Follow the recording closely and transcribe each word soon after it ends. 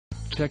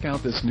Check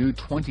out this new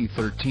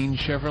 2013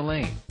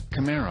 Chevrolet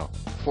Camaro.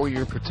 For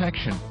your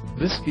protection,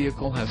 this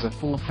vehicle has a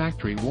full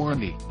factory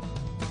warranty.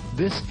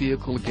 This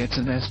vehicle gets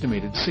an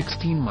estimated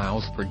 16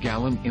 miles per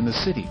gallon in the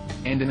city,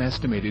 and an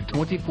estimated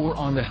 24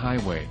 on the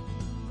highway.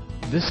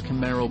 This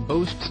Camaro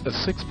boasts a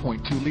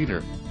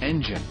 6.2-liter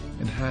engine,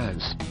 and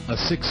has a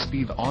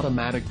 6-speed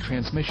automatic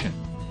transmission.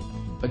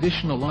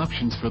 Additional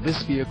options for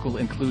this vehicle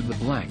include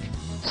the black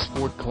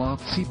sport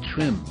cloth seat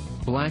trim,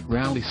 black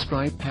rally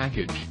stripe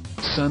package,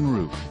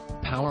 sunroof,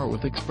 power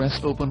with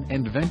express open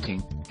and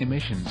venting,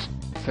 emissions,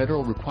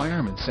 federal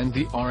requirements and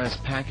the RS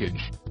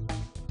package.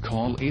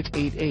 Call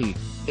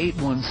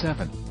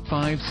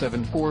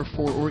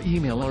 888-817-5744 or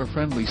email our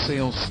friendly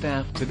sales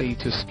staff today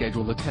to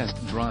schedule a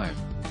test drive.